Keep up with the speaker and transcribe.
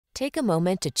Take a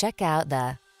moment to check out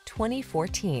the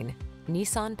 2014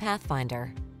 Nissan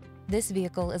Pathfinder. This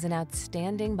vehicle is an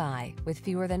outstanding buy with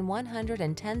fewer than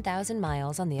 110,000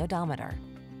 miles on the odometer.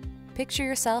 Picture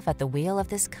yourself at the wheel of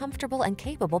this comfortable and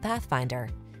capable Pathfinder.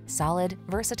 Solid,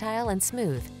 versatile, and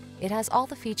smooth, it has all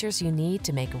the features you need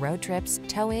to make road trips,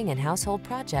 towing, and household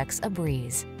projects a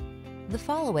breeze. The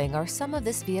following are some of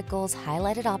this vehicle's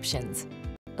highlighted options: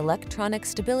 electronic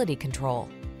stability control,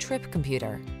 trip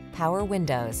computer, power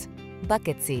windows,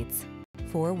 bucket seats,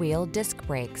 four-wheel disc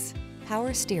brakes,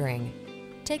 power steering.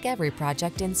 Take every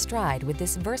project in stride with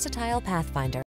this versatile Pathfinder.